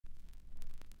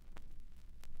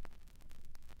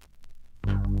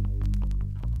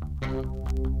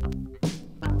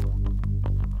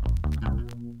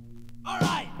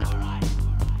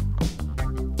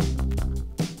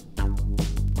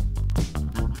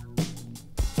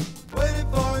Waiting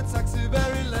for a taxi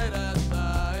very late at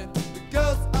night. The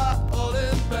girls are all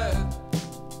in bed.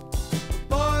 The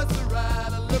boys are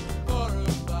out and looking for a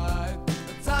fight.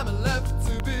 The time left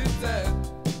to be dead.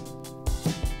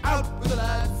 Out with the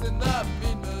lads in the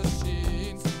mean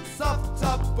machines. Soft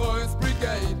top boys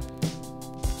brigade.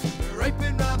 They're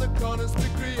raping round the corners to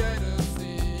create a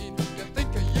scene. You think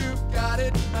you've got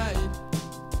it made.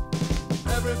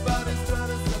 Everybody's trying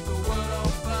to set the world on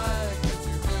fire. Can't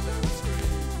you hear them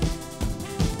scream?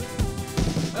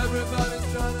 Everybody's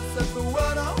trying to set the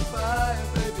world on fire,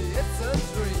 baby, it's a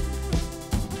dream.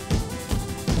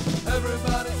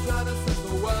 Everybody's trying to set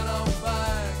the world on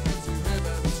fire, can't you hear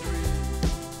them scream?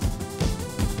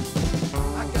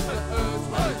 I get the urge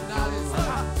right now, it's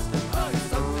hot.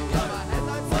 Something in my head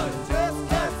like I just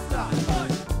can't stop.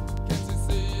 Can't you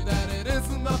see that it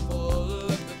isn't my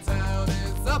fault if the town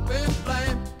is up in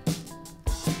flame?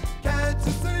 Can't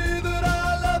you see that I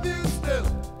love you still?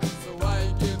 So why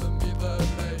you giving me the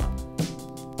blame?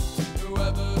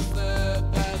 Whoever said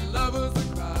that love was a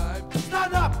crime,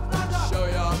 stand up, show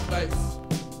your face.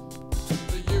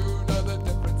 Do you know the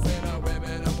difference in a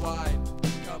women and wine?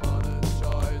 Come on and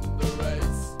join the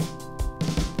race.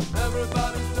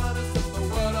 Everybody's trying to set the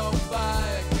world on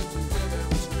fire, can't you hear them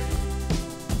scream?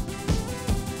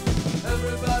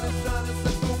 Everybody's trying to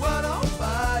set the world on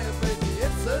fire, baby,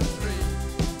 it's a dream.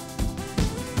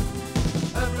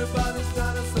 Everybody's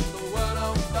trying to set the world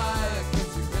on fire,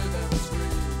 can't you hear them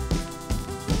scream?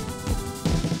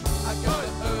 I got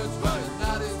an urge running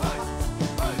out is hot.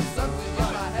 Something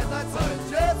in my head that's I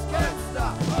just can't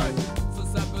stop. So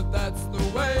sad, but that's the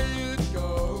way it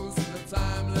goes. No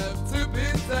time left to be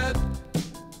said.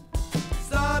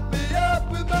 Start me up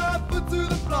with my foot to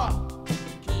the floor.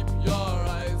 Keep your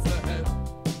eyes ahead.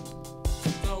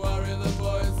 Don't worry, the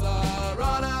boys are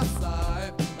on our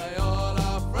side. They all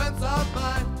are friends of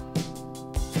mine.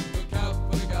 Look out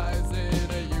for the guys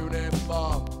in a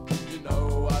uniform. You know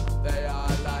what they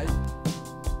are like.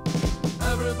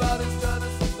 Everybody's trying to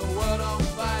set the world on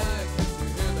fire. Can't you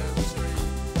hear them scream?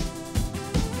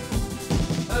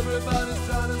 Everybody's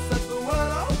trying to set the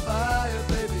world on fire,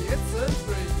 baby, it's a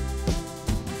dream.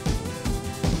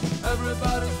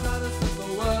 Everybody's trying to set the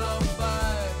world on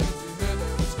fire. Can't you hear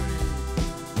them scream?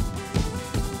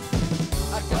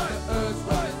 I got the urge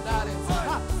running out, it's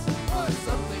hot.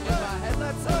 Something in my head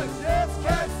that's I just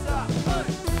can't stop.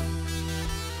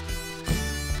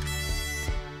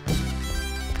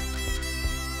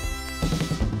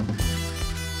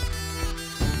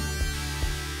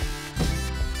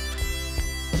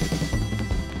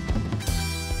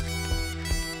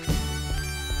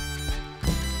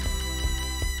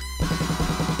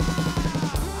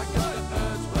 I got the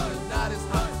urge running out, it's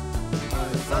hot.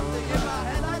 Something in my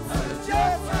head that's I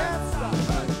just can't stop.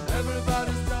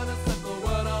 Everybody's trying to set the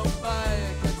world on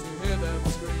fire, can't you hear them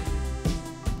scream?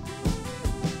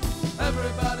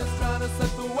 Everybody's trying to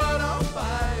set the world on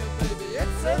fire, baby,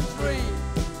 it's a dream.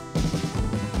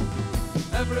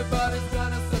 Everybody's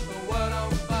trying to set